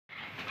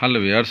Hello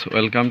viewers,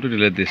 welcome to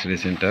delete the study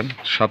centre.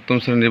 সপ্তম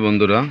শ্রেণীর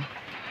বন্ধুরা,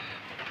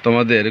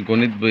 তোমাদের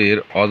গণিত বইয়ের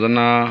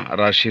অজানা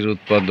রাশির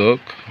উৎপাদক,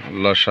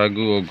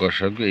 লসাগু ও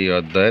গসাগু এই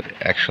অধ্যায়ের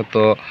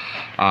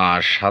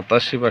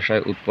 187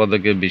 ভাষায়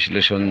উৎপাদকের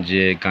বিশ্লেষণ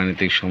যে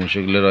গাণিতিক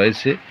সমস্যাগুলো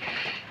রয়েছে,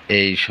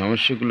 এই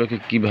সমস্যাগুলোকে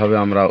কিভাবে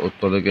আমরা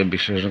উৎপাদকের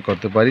বিশ্লেষণ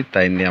করতে পারি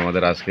তাই নিয়ে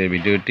আমাদের আজকের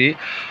ভিডিওটি।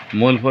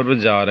 মূল পর্বে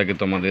যাওয়ার আগে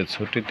তোমাদের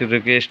ছোট্ট একটি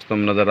রিকোয়েস্ট,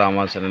 তোমরা যারা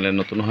আমার চ্যানেলে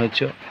নতুন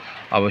হয়েছে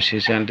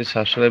অবশ্যই চ্যানেলটি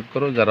সাবস্ক্রাইব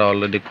করো, যারা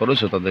অলরেডি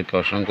করেছো তাদেরকে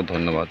অসংখ্য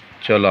ধন্যবাদ।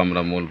 চলো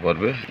আমরা মূল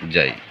পর্বে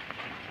যাই।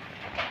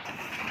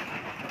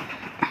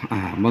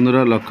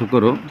 বন্ধুরা লক্ষ্য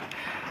করো,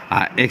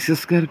 x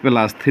square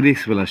plus 3x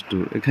plus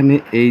 2, এখানে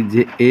এই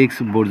যে এক্স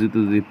বর্জিত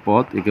যে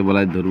পদ একে বলা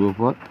হয়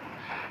ধ্রুবপদ,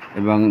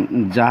 এবং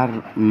যার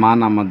মান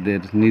আমাদের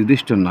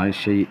নির্দিষ্ট নয়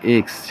সেই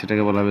এক্স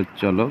সেটাকে বলা হবে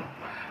চলক,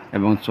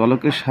 এবং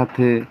চলকের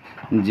সাথে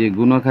যে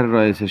গুণাকারে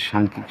রয়েছে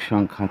সাংখ্যিক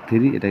সংখ্যা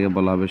 3 এটাকে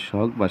বলা হবে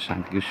সহগ বা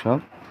সাংখ্যিক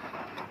সহগ।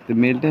 তো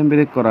মেল টাইম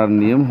ব্রেক করার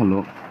নিয়ম হলো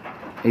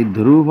এই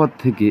ধ্রুবপদ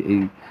থেকে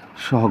এই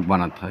সহগ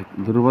বানাতে হয়।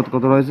 ধ্রুবপদ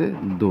কত রয়েছে?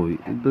 2।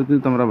 দুই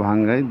কিন্তু আমরা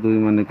ভাঙ্গাই, 2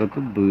 মানে কত?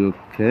 2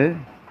 অক্ষে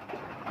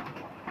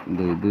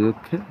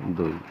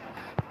 2।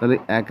 তাহলে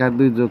 1 আর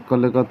 2 যোগ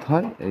করলে কত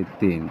হয়? এই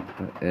 3।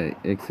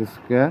 এক্স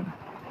স্কোয়ার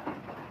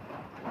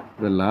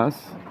প্লাস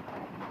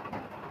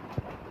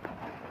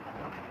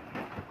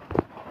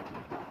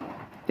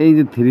এই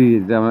যে 3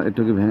 যে আমরা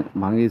এটাকে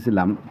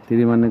ভাঙিয়েছিলাম,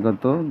 3 মানে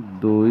কত?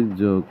 2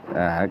 যোগ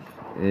 1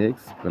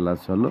 এক্স প্লাস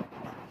হলো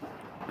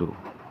 2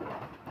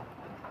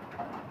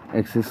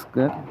 এক্স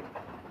স্কোয়ার।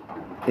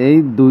 এই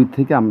 2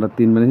 থেকে আমরা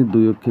 3 মানে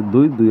 2 অক্ষে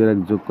 2 আর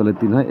 1 যোগ করলে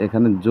 3 হয়।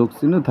 এখানে যোগ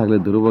চিহ্ন থাকলে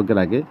ধ্রুবকের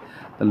আগে,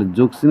 তাহলে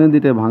যোগ চিহ্ন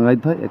দিয়ে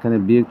ভাঙাইতে হয়। এখানে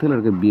বিয়োগ থাকলে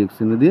ওটাকে বিয়োগ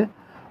চিহ্ন দিয়ে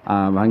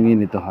ভাঙিয়ে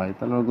নিতে হয়।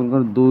 তাহলে গুণ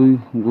করে 2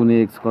 গুণে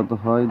এক্স কত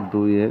হয়?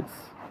 2x,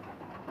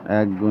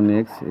 1 গুণে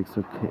এক্স, এক্স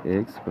অক্ষে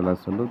এক্স প্লাস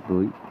হলো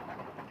 2।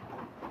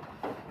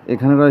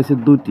 এখানে রয়েছে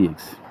 2x,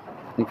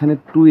 এখানে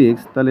 2x।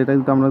 তাহলে এটা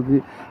যদি আমরা যদি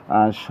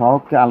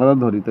সহগকে আলাদা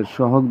ধরি, তো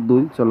সহগ 2,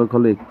 চলক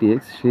হলো 1x,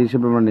 সেই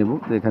হিসেবে আমরা নেব।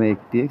 এখানে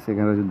 1x,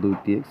 এখানে রয়েছে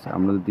 2x।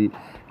 আমরা যদি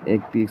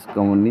 1x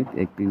কমন নিই,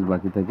 1x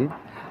বাকি থাকে।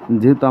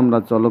 যেহেতু আমরা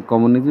চলক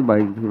কমন নিয়েছি,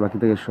 বাকি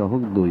থেকে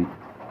সহগ 2।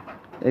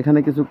 এখানে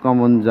কিছু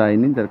কমন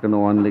যায়নি, যার কারণে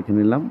 1 লিখে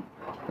নিলাম,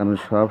 কারণ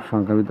সব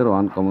সংখ্যার ভিতরে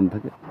 1 কমন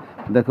থাকে।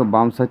 দেখো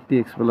বাম সাইডটি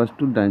x প্লাস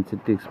 2, ডাইন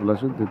সাইডটি x প্লাস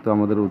 2। যেহেতু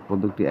আমাদের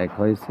উৎপাদকটি এক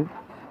হয়েছে,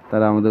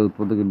 তারা আমাদের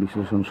উৎপাদকের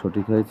বিশ্লেষণ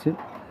সঠিক হয়েছে।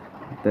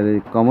 তাহলে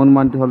কমন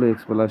মানটি হলো x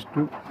প্লাস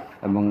 2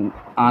 এবং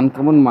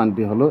আনকমন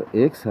মানটি হলো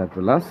x আর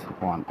প্লাস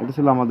 1। এটা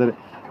ছিল আমাদের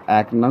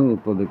 1 নং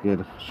উৎপাদকের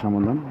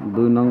সমাধান।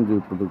 2 নং যে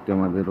উৎপাদকটি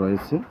আমাদের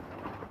রয়েছে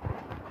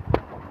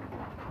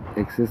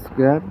x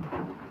square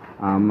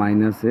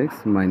minus x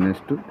minus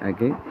 2,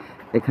 একই।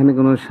 এখানে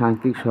কোনো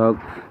সাংখ্যিক সহগ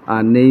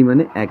নেই,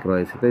 মানে 1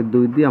 রয়েছে, তাই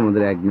 2 দিয়ে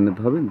আমাদের 1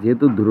 মেলাতে হবে।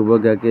 যেহেতু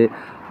ধ্রুবক একে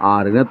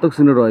ঋণাত্মক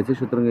চিহ্ন রয়েছে,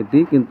 সুতরাং এটি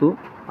কিন্তু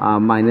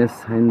মাইনাস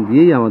সাইন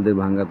দিয়েই আমাদের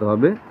ভাঙাতে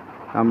হবে।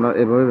 আমরা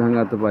এভাবে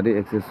ভাঙাতে পারি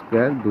এক্স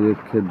স্কোয়ার 2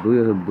 অক্ষে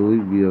 2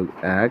 বিয়োগ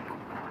 1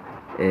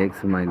 x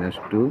minus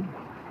 2,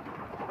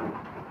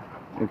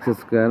 x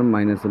square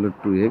minus হলো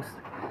 2x।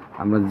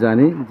 আমরা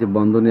জানি যে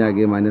বন্ধনী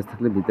আগে মাইনাস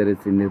থাকলে ভিতরে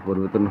চিহ্নের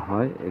পরিবর্তন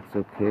হয়, এক্স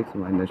অক্ষে এক্স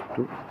মাইনাস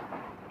 2।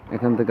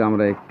 এখান থেকে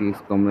আমরা একটি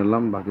এক্স কমন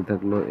নিলাম, বাকি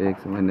থাকলো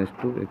এক্স মাইনাস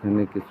 2।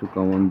 এখানে কিছু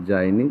কমন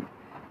যায়নি,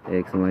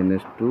 এক্স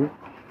মাইনাস 2।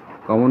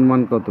 কমন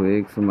মান কত?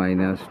 X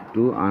minus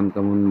 2।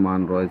 আনকমন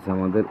মান রয়েছে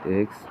আমাদের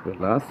এক্স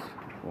প্লাস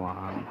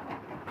 1।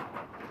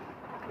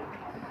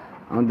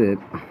 আমাদের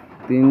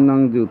 3 নং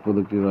যে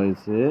উৎপাদকটি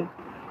রয়েছে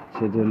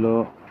সেটি হলো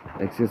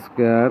x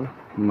square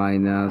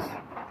minus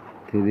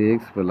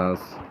 3x plus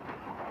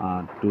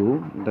 2।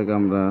 এটাকে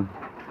আমরা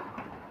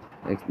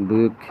 2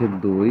 অক্ষে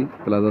 2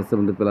 প্লাস আছে,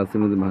 আমাদের প্লাসের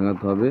মধ্যে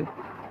ভাঙাতে হবে।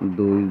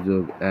 2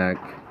 যোগ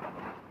 1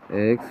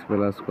 এক্স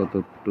প্লাস কত?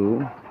 2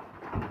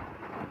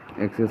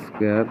 x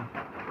square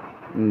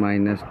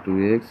minus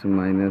 2x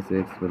minus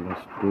x plus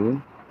 2।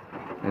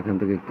 এখান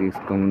থেকে একটি এক্স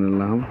কমন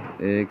নিলাম,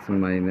 এক্স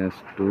মাইনাস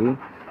 2।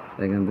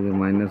 এখান থেকে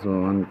মাইনাস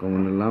 1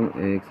 কমন নিলাম,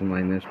 এক্স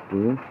মাইনাস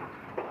 2।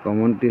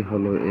 কমনটি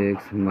হলো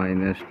এক্স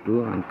মাইনাস 2,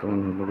 আনকমন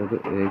হলো কত?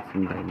 X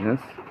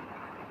minus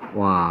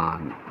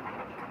 1।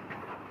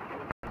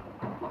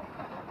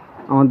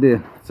 আমাদের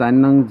 4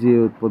 নং যে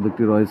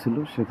উৎপাদকটি রয়েছিল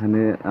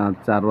সেখানে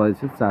 4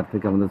 রয়েছে, 4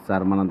 থেকে আমাদের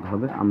 4 বানাতে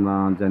হবে। আমরা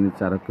জানি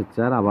 4 অক্ষে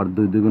 4, আবার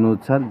 2 2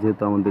 4।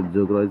 যেহেতু আমাদের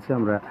যোগ রয়েছে,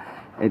 আমরা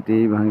এটি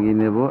ভাঙিয়ে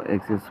নেব।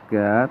 এক্স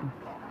স্কোয়ার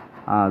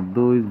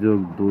 2 যোগ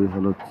 2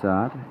 হলো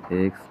 4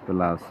 x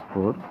plus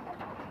 4,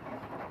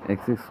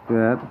 x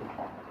square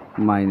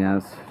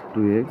minus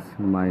 2x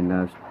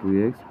minus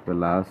 2x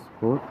plus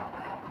 4।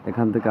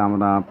 এখান থেকে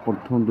আমরা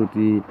প্রথম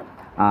দুটি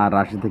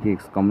রাশি থেকে x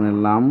কমন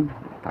নিলাম,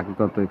 তাকে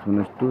কত? x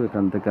minus 2।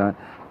 এখান থেকে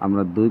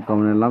আমরা 2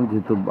 কমন নিলাম,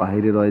 যেহেতু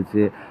বাইরে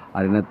রয়েছে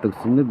ঋণাত্মক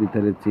চিহ্ন,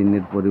 ভিতরে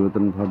চিহ্নের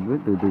পরিবর্তন ঘটবে।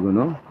 2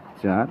 2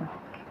 4।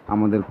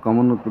 আমাদের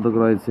কমন উৎপাদক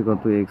রয়েছে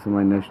কত? x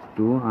minus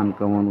 2।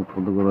 আনকমন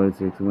উৎপাদক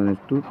রয়েছে x মাইনাস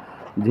 2।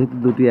 যেহেতু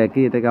দুটি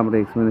একই, এটাকে আমরা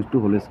x মাইনাস 2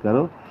 হোল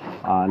স্কয়ারও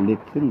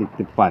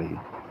লিখতে পারি।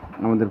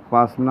 আমাদের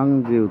 5 নং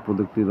যে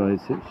উৎপাদকটি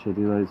রয়েছে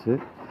সেটি রয়েছে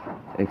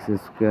x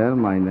square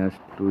minus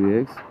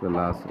 2x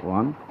plus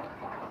 1।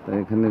 তো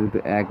এখানে যেহেতু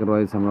 1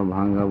 রয়েছে, আমরা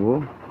ভাঙাবো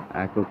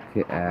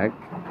এককে এক,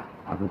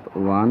 অর্থাৎ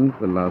 1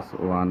 plus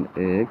 1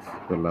 x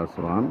plus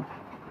 1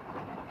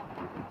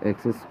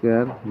 x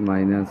square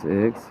minus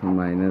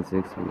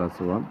x plus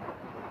 1।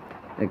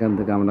 এখান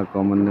থেকে আমরা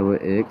কমন নেব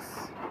এক্স,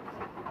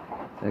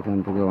 এখান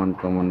থেকে 1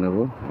 কমন নেব,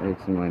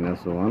 এক্স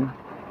মাইনাস 1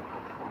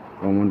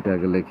 কমনটা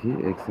আগে লিখি,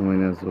 এক্স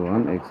মাইনাস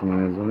 1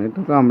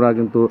 এটাকে আমরা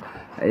কিন্তু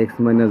এক্স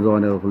মাইনাস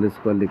 1 এর হোল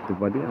স্কোয়ার লিখতে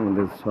পারি।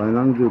 আমাদের 6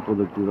 নং যে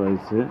উপপাদ্যটি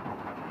রয়েছে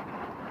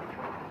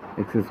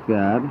x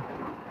square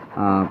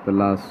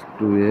plus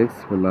 2x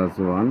plus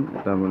 1,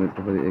 এটা আমরা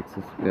লিখতে পারি এক্স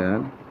স্কোয়ার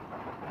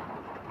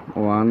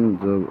 1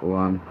 যোগ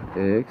 1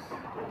 x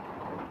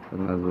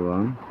plus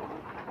 1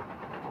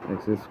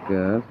 x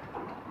square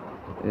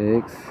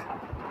x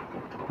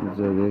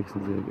যোগ এক্স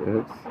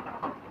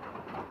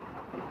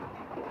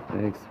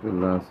এক্স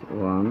প্লাস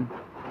 1,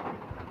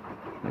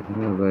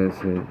 এখানে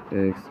রয়েছে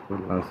x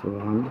plus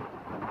 1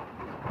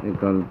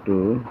 equal to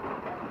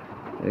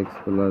x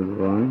plus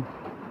 1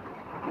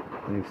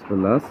 x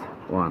plus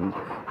 1।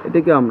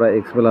 এটাকে আমরা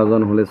এক্স প্লাস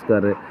 1 হোল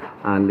স্কোয়ারে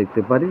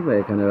লিখতে পারি বা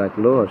এখানে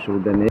রাখলেও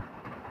অসুবিধা নেই।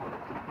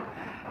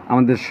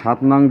 আমাদের 7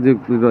 নং যে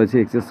রয়েছে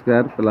x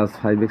square plus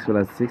 5x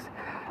plus 6,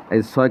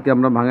 এই 6কে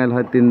আমরা ভাঙাইলে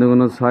হয় 3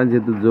 দুগুণ 6,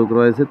 যেহেতু যোগ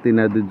রয়েছে 3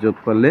 আর 2 যোগ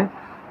করলে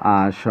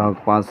সহগ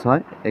 5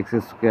 হয়। এক্স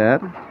স্কোয়ার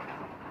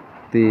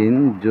 3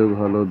 যোগ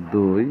হলো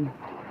 2,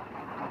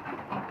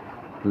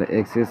 তাহলে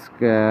x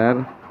square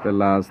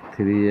plus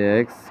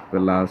 3x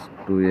plus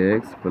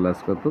 2x plus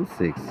কত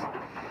 6।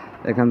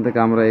 এখান থেকে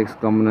আমরা এক্স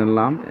কমন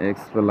নিলাম,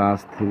 এক্স প্লাস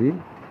 3,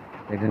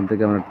 এখান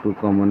থেকে আমরা 2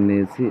 কমন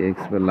নিয়েছি,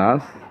 এক্স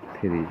প্লাস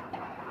 3,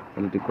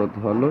 তাহলে এটি কত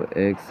হলো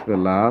এক্স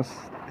প্লাস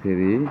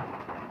 3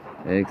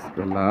 এক্স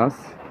প্লাস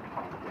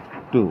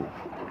 2।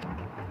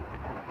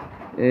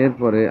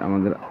 এরপরে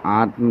আমাদের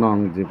 8 নং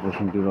যে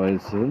প্রশ্নটি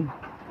রয়েছে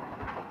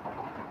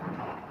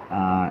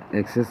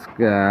x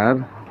square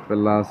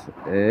plus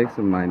x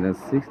minus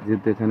 6,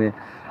 যেহেতু এখানে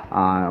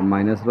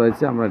মাইনাস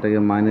রয়েছে আমরা এটাকে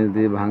মাইনাস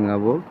দিয়ে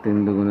ভাঙাবো, 3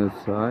 দুগুণে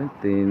 6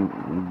 3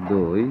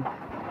 2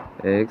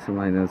 x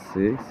minus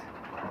 6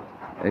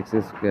 x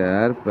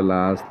square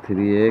plus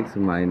 3x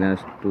minus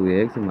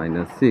 2x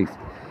minus 6।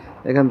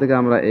 এখান থেকে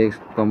আমরা এক্স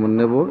কমন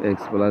নেব,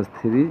 এক্স প্লাস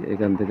 3,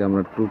 এখান থেকে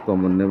আমরা 2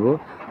 কমন নেব,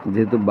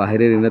 যেহেতু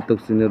বাইরে ঋণাত্মক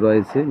চিহ্ন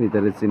রয়েছে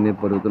ভিতরের চিহ্নে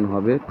পরিবর্তন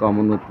হবে।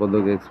 কমন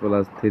উৎপাদক এক্স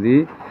প্লাস 3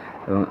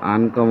 এবং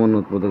আনকমন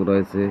উৎপাদক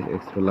রয়েছে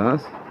এক্স প্লাস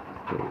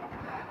 2।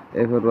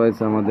 এরপর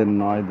রয়েছে আমাদের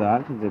 9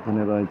 দাগ,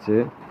 যেখানে রয়েছে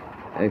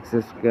x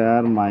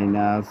square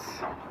minus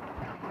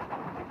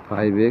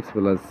 5x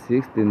plus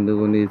 6 3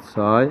 দুগুণে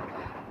 6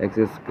 এক্স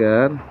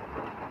স্কোয়ার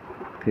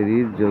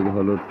 3 যোগ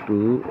হলো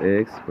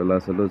 2x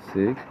প্লাস হলো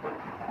 6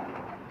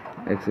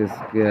 এক্স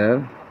স্কোয়ার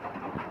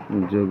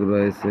যোগ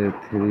রয়েছে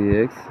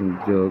 3x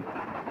যোগ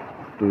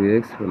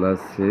 2x প্লাস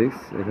 6,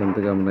 এখান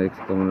থেকে আমরা x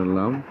কমন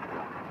নিলাম,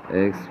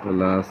 x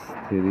প্লাস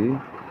 3,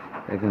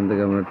 এখান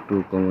থেকে আমরা 2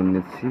 কমন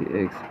নিচ্ছি,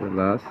 x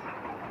plus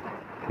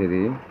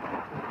 3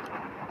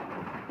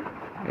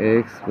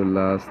 x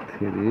plus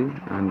 3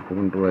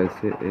 uncommon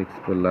রয়েছে x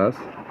প্লাস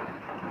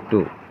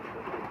 2।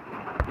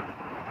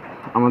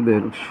 আমাদের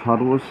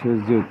সর্বশেষ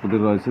যে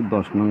উৎপাদক রয়েছে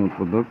 10 নং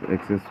উৎপাদক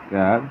এক্স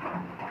স্কোয়ার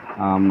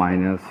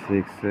মাইনাস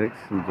 6x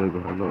যোগ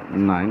হলো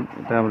 9,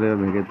 এটা আমরা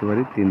ভেঙে দিতে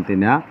পারি 3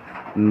 3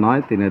 9,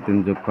 3 3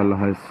 যোগ করলে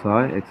হয়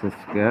 6 এক্স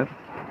স্কোয়ার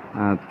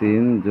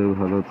 3 যোগ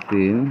হলো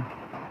 3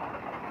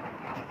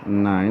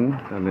 9,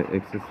 তাহলে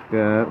এক্স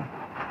স্কোয়ার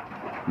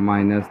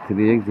মাইনাস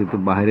 3x, যেহেতু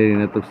বাইরে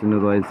ঋণাত্মক চিহ্ন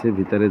রয়েছে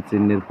ভিতরের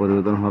চিহ্নের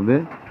পরিবর্তন হবে।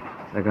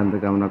 এখান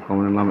থেকে আমরা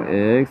কমন নিলাম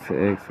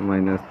এক্স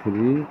মাইনাস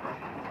 3,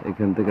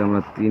 এখান থেকে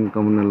আমরা 3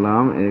 কমন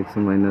নিলাম, এক্স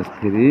মাইনাস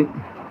 3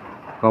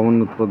 কমন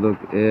উৎপাদক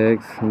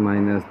এক্স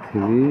মাইনাস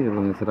 3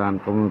 এবং এছাড়া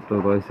আনকমন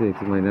উৎপাদক রয়েছে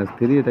এক্স মাইনাস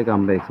 3, এটাকে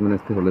আমরা এক্স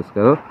মাইনাস 3 হোল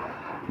স্কোয়ারও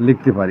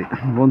লিখতে পারি।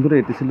 বন্ধুরা,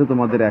 এটি ছিল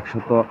তোমাদের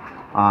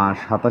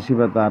 187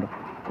 পাতার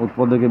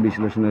উৎপাদকের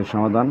বিশ্লেষণের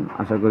সমাধান।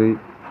 আশা করি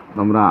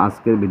তোমরা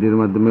আজকের ভিডিওর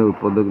মাধ্যমে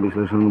উৎপাদক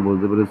বিশ্লেষণ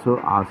বুঝতে পেরেছো।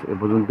 আজ এ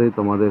পর্যন্তই,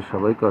 তোমাদের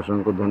সবাইকে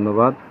অসংখ্য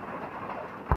ধন্যবাদ।